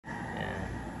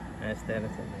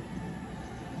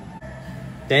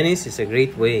Tennis is a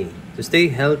great way to stay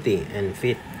healthy and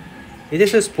fit. It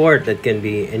is a sport that can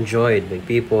be enjoyed by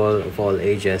people of all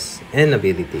ages and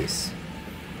abilities.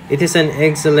 It is an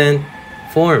excellent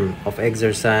form of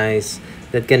exercise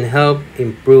that can help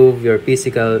improve your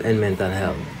physical and mental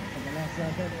health.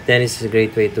 Tennis is a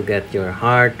great way to get your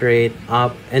heart rate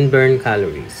up and burn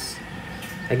calories.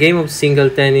 A game of single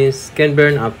tennis can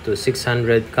burn up to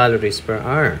 600 calories per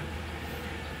hour,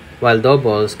 while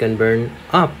doubles can burn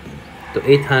up to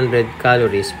 800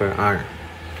 calories per hour.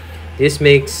 This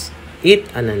makes it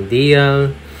an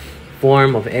ideal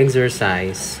form of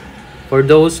exercise for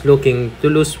those looking to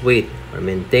lose weight or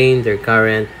maintain their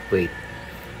current weight.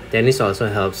 Tennis also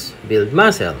helps build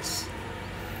muscles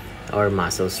or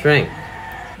muscle strength,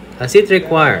 as it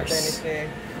requires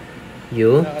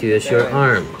you to use your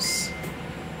arms,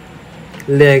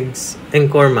 legs, and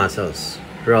core muscles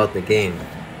throughout the game.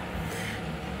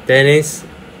 Tennis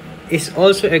is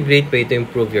also a great way to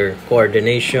improve your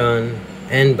coordination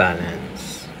and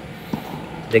balance.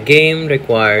 The game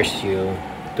requires you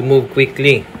to move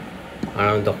quickly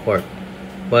around the court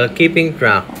while keeping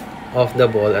track of the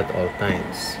ball at all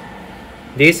times.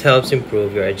 This helps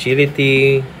improve your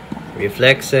agility,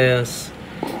 reflexes,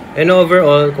 and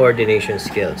overall coordination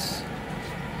skills.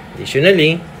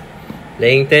 Additionally,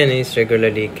 playing tennis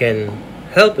regularly can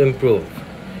help improve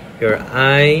your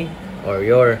eye or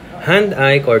your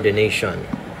hand-eye coordination,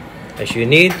 as you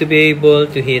need to be able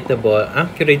to hit the ball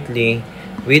accurately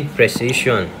with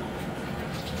precision.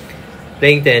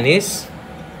 Playing tennis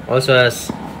also has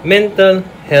mental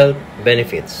health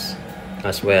benefits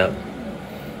as well.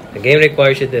 The game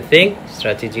requires you to think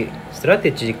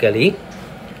strategically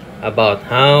about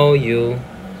how you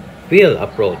will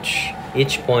approach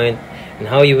each point and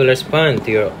how you will respond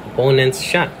to your opponent's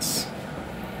shots.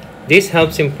 This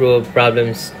helps improve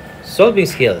solving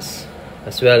skills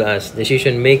as well as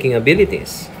decision-making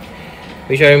abilities,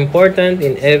 which are important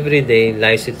in everyday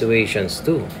life situations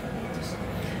too.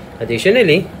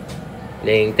 Additionally,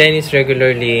 playing tennis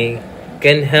regularly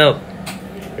can help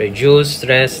reduce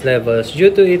stress levels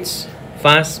due to its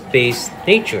fast-paced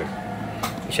nature,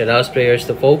 which allows players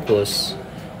to focus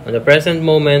on the present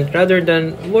moment rather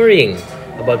than worrying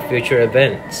about future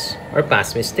events or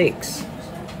past mistakes.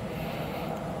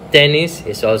 Tennis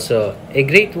is also a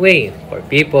great way for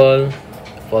people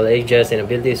of all ages and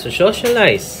abilities to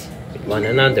socialize with one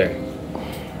another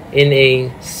in a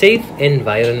safe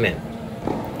environment.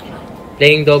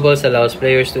 Playing doubles allows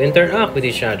players to interact with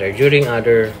each other during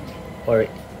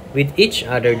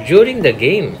the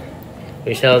game,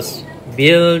 which helps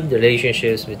build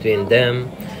relationships between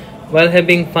them while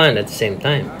having fun at the same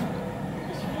time.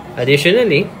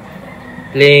 Additionally,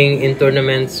 playing in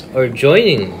tournaments or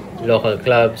joining local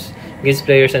clubs gives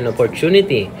players an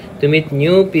opportunity to meet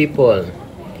new people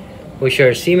who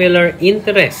share similar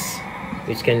interests,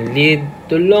 which can lead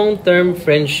to long-term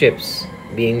friendships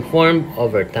being formed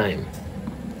over time.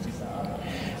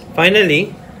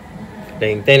 Finally,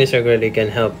 playing tennis regularly can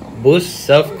help boost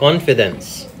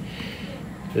self-confidence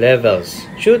levels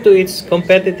due to its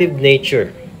competitive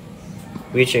nature,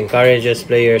 which encourages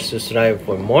players to strive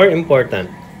for more important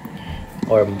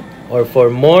or for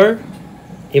more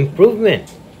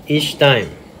improvement each time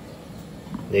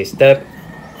they step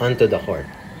onto the court.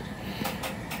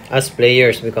 As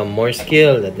players become more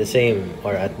skilled at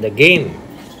the game,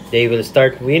 they will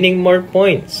start winning more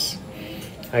points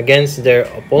against their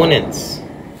opponents,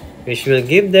 which will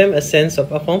give them a sense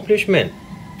of accomplishment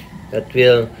that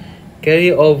will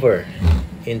carry over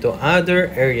into other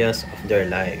areas of their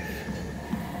life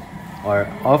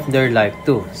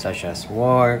too, such as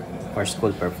work or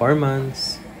school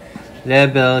performance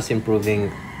levels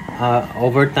improving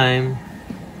over time,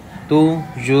 to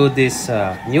due this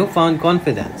newfound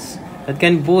confidence that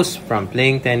can boost from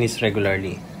playing tennis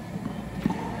regularly.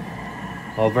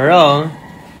 Overall,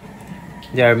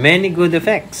 there are many good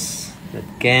effects that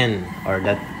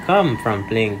come from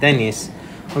playing tennis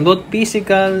on both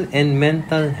physical and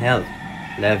mental health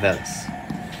levels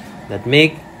that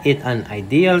make it an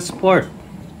ideal sport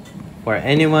for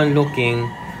anyone looking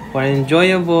for an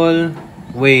enjoyable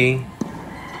way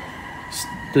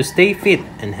to stay fit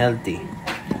and healthy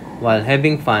while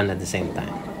having fun at the same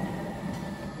time.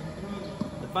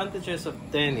 Advantages of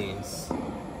tennis.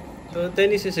 So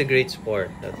tennis is a great sport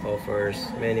that offers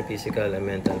many physical and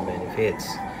mental benefits.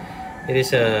 It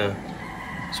is a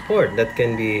sport that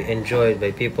can be enjoyed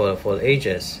by people of all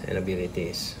ages and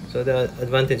abilities. So the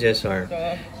advantages are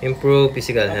improve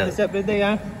physical health.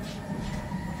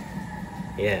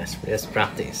 Yes, just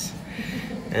practice.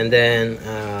 And then,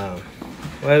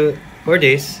 for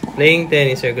this, playing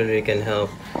tennis regularly can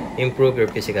help improve your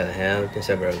physical health in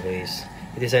several ways.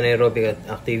 It is an aerobic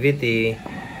activity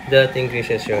that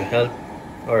increases your health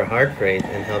or heart rate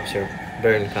and helps you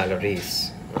burn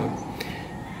calories.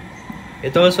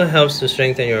 It also helps to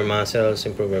strengthen your muscles,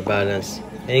 improve your balance,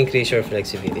 and increase your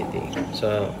flexibility.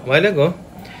 So, a while ago,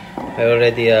 I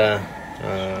already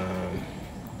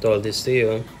told this to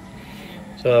you.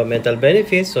 So, mental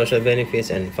benefits, social benefits,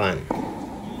 and fun.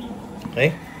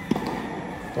 Okay?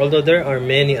 Although there are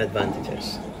many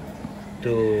advantages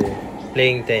to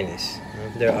playing tennis,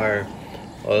 there are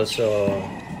also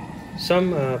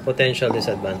some potential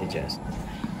disadvantages.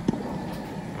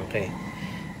 Okay,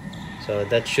 so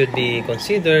that should be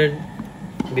considered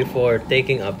before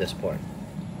taking up the sport.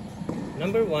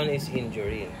 Number one is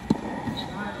injury.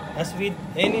 As with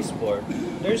any sport,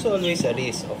 there's always a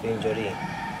risk of injury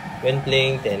when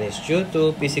playing tennis due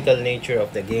to physical nature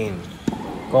of the game.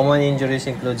 Common injuries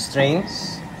include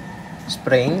strains,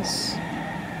 sprains,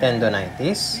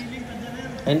 tendonitis,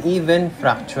 and even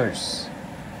fractures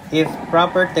if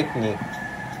proper technique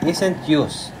isn't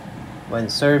used when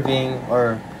serving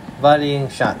or volleying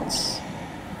shots.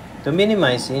 To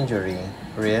minimize injury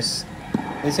risk,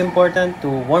 it's important to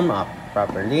warm up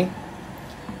properly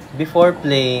before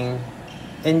playing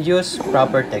and use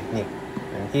proper technique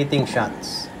when hitting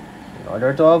shots in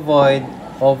order to avoid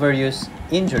overuse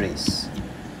injuries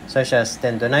such as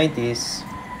tendonitis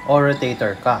or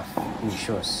rotator cuff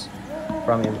issues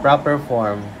from improper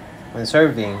form when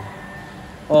serving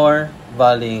or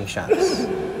volleying shots.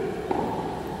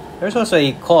 There's also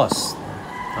a cost.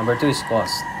 Number two is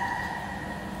cost.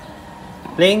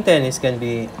 Playing tennis can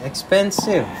be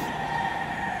expensive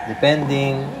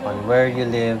depending on where you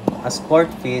live, as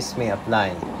court fees may apply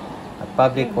at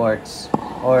public courts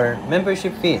or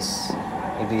membership fees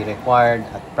may be required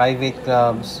at private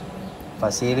clubs,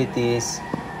 facilities,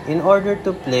 in order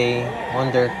to play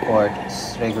on their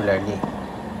courts regularly.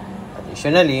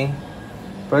 Additionally,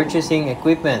 purchasing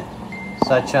equipment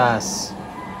such as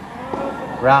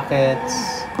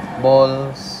rackets,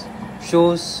 balls,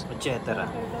 shoes, etc.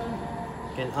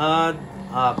 can add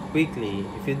up quickly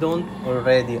if you don't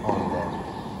already own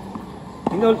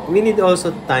them. We need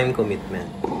also time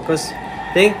commitment because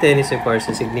playing tennis requires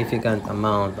a significant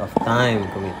amount of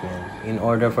time commitment in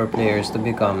order for players to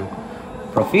become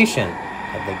proficient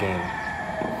at the game.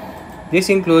 This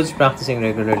includes practicing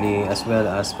regularly as well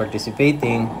as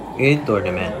participating in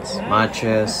tournaments,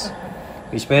 matches,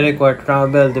 which may require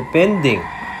travel depending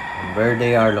on where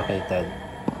they are located.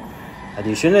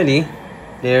 Additionally,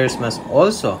 players must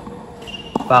also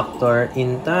factor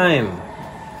in time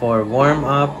for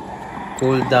warm-up,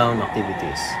 cool-down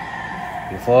activities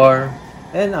before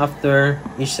and after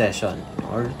each session in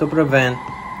order to prevent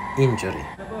injury.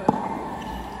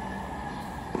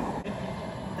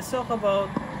 Let's talk about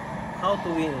how to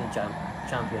win a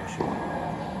championship.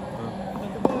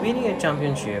 Winning a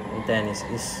championship in tennis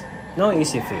is no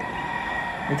easy feat.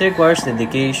 It requires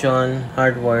dedication,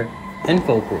 hard work, and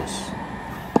focus.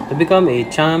 To become a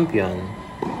champion,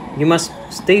 you must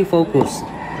stay focused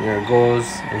on your goals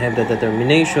and have the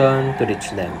determination to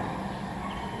reach them.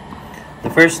 The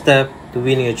first step to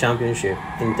winning a championship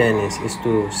in tennis is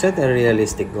to set a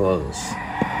realistic goals.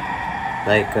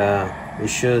 Like you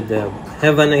should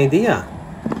have an idea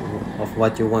of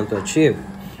what you want to achieve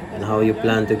and how you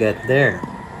plan to get there.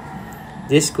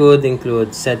 This could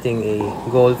include setting a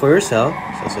goal for yourself,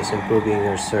 such as improving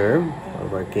your serve or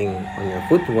working on your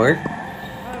footwork.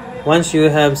 Once you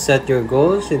have set your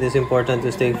goals, it is important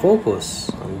to stay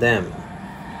focused on them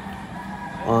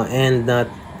and not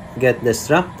get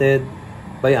distracted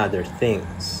by other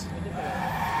things.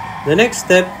 The next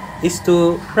step is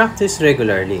to practice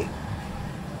regularly.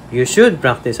 You should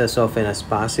practice as often as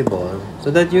possible so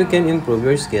that you can improve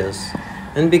your skills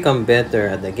and become better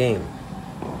at the game.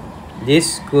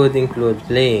 This could include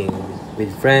playing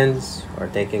with friends or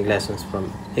taking lessons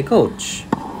from a coach.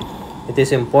 It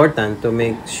is important to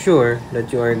make sure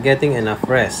that you are getting enough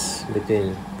rest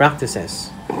between practices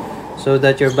so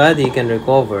that your body can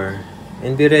recover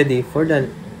and be ready for the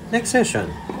next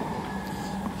session.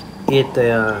 Eat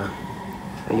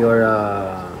your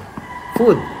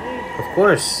food, of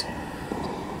course.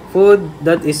 Food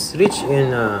that is rich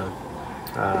in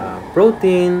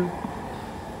protein,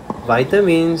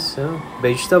 vitamins,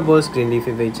 vegetables, green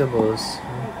leafy vegetables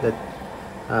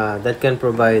that can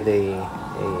provide a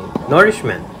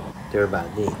nourishment to your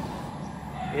body.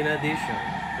 In addition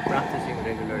to practicing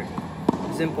regularly,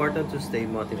 it's important to stay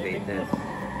motivated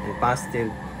and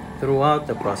positive throughout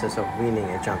the process of winning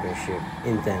a championship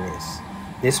in tennis.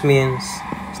 This means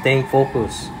staying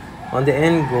focused on the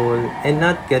end goal and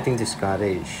not getting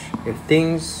discouraged if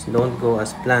things don't go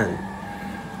as planned.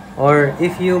 or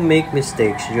if you make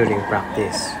mistakes during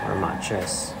practice or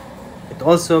matches. It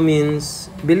also means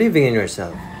believing in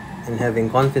yourself and having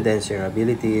confidence in your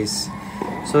abilities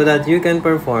so that you can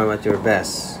perform at your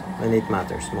best when it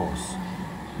matters most.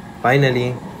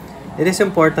 Finally, it is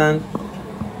important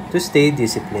to stay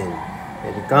disciplined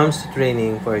when it comes to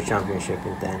training for a championship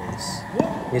in tennis.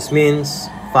 This means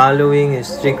following a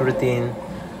strict routine,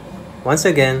 once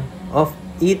again, of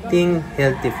eating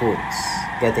healthy foods,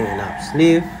 getting enough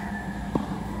sleep,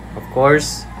 of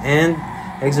course, and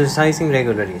exercising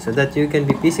regularly so that you can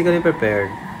be physically prepared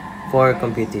for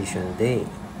competition day.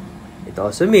 It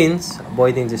also means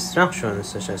avoiding distractions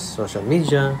such as social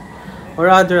media or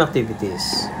other activities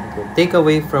that will take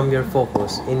away from your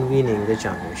focus in winning the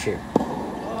championship.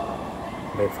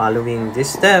 By following these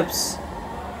steps,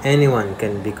 anyone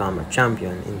can become a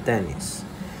champion in tennis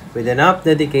with enough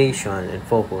dedication and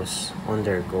focus on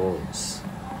their goals.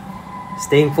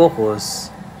 Staying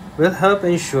focused will help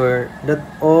ensure that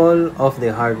all of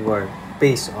the hard work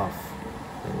pays off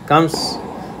when it comes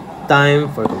time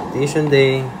for competition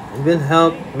day, and will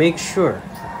help make sure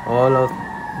all of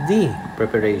the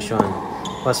preparation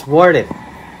was worth it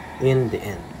in the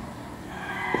end.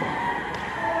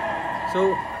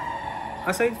 So,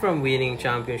 aside from winning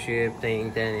championship,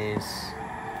 playing tennis,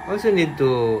 would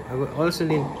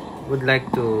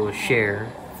like to share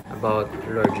about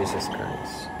Lord Jesus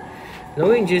Christ.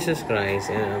 Knowing Jesus Christ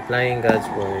and applying God's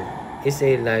word is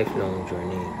a lifelong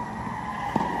journey.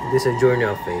 It is a journey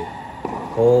of faith,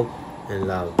 hope, and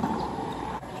love.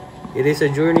 It is a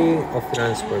journey of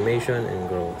transformation and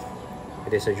growth.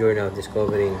 It is a journey of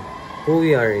discovering who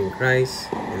we are in Christ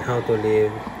and how to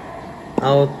live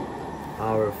out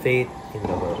our faith in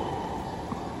the world.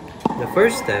 The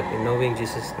first step in knowing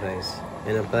Jesus Christ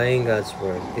and applying God's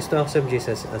word is to accept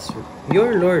Jesus as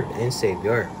your Lord and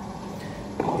Savior.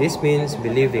 This means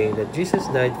believing that Jesus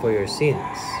died for your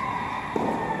sins,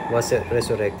 was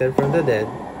resurrected from the dead,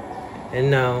 and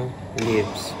now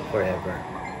lives forever.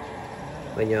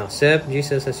 When you accept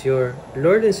Jesus as your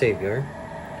Lord and Savior,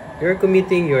 you're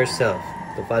committing yourself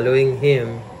to following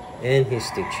Him and His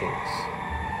teachings.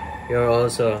 You're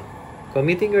also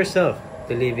committing yourself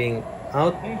to living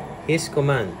out His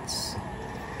commands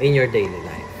in your daily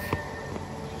life.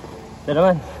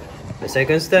 The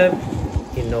second step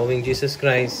in knowing Jesus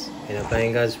Christ and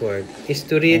applying God's Word is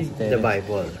to read the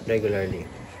Bible regularly.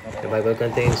 The Bible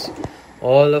contains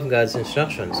all of God's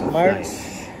instructions of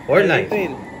life, or life,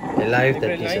 a life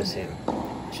that pleases Him.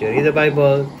 As you read the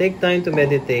Bible, take time to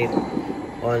meditate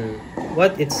on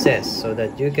what it says so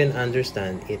that you can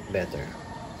understand it better.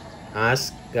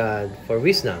 Ask God for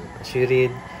wisdom as you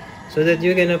read so that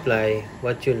you can apply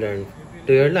what you learn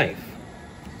to your life.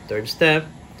 Third step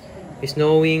is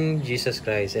knowing Jesus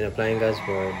Christ and applying God's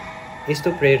Word is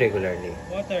to pray regularly.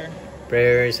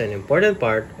 Prayer is an important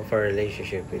part of our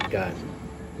relationship with God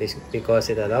because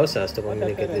it allows us to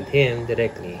communicate with Him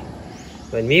directly.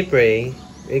 When we pray,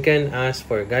 we can ask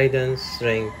for guidance,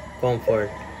 strength, comfort,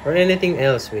 or anything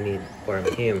else we need from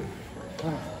Him.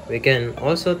 We can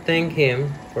also thank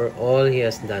Him for all He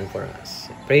has done for us.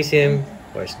 Praise Him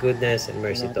for His goodness and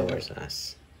mercy towards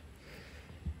us.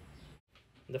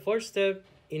 The fourth step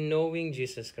in knowing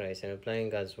Jesus Christ and applying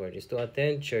God's Word is to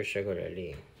attend church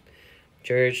regularly.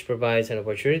 Church provides an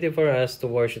opportunity for us to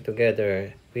worship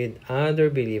together with other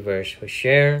believers who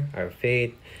share our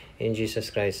faith in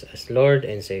Jesus Christ as Lord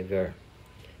and Savior.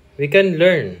 We can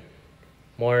learn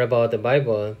more about the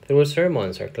Bible through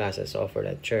sermons or classes offered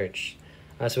at church,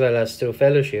 as well as through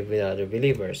fellowship with other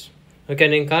believers who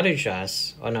can encourage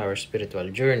us on our spiritual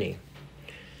journey.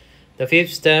 The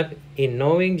fifth step in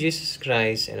knowing Jesus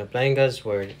Christ and applying God's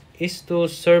Word is to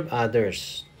serve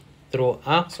others through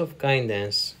acts of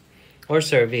kindness or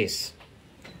service,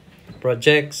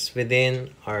 projects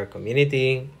within our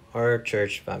community or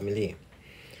church family.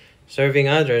 Serving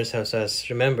others helps us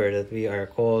remember that we are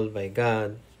called by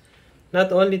God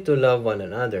not only to love one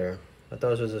another, but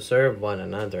also to serve one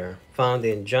another, found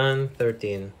in John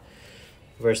 13,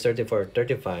 verse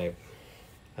 34-35.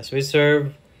 As we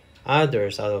serve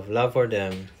others out of love for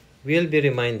them, we'll be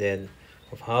reminded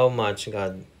of how much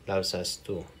God loves us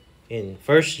too, in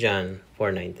 1 John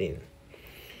 4:19.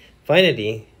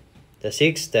 Finally, the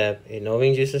sixth step in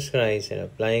knowing Jesus Christ and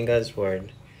applying God's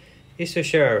Word is to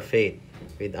share our faith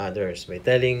with others by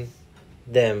telling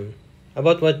them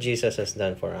about what Jesus has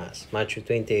done for us. Matthew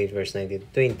 28, verse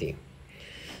 19-20.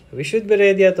 We should be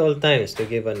ready at all times to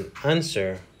give an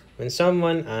answer when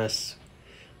someone asks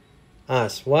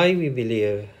us why we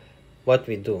believe what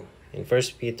we do in 1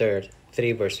 Peter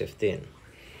 3, verse 15.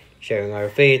 Sharing our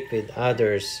faith with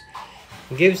others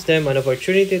gives them an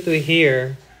opportunity to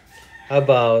hear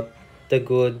about the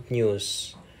good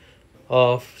news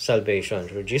of salvation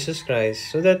through Jesus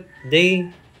Christ so that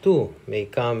they too may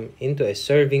come into a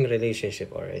serving relationship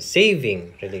or a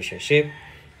saving relationship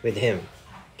with Him.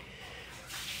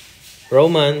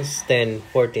 Romans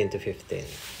 10:14 to 15.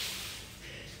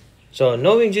 So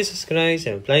knowing Jesus Christ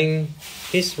and applying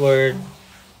His Word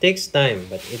takes time,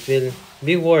 but it will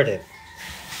be worth it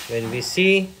when we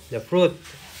see the fruit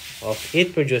of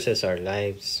it produces our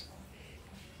lives.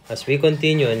 As we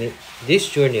continue on this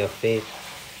journey of faith,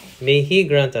 may He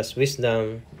grant us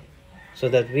wisdom so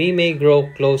that we may grow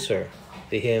closer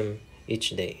to Him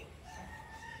each day.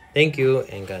 Thank you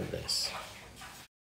and God bless.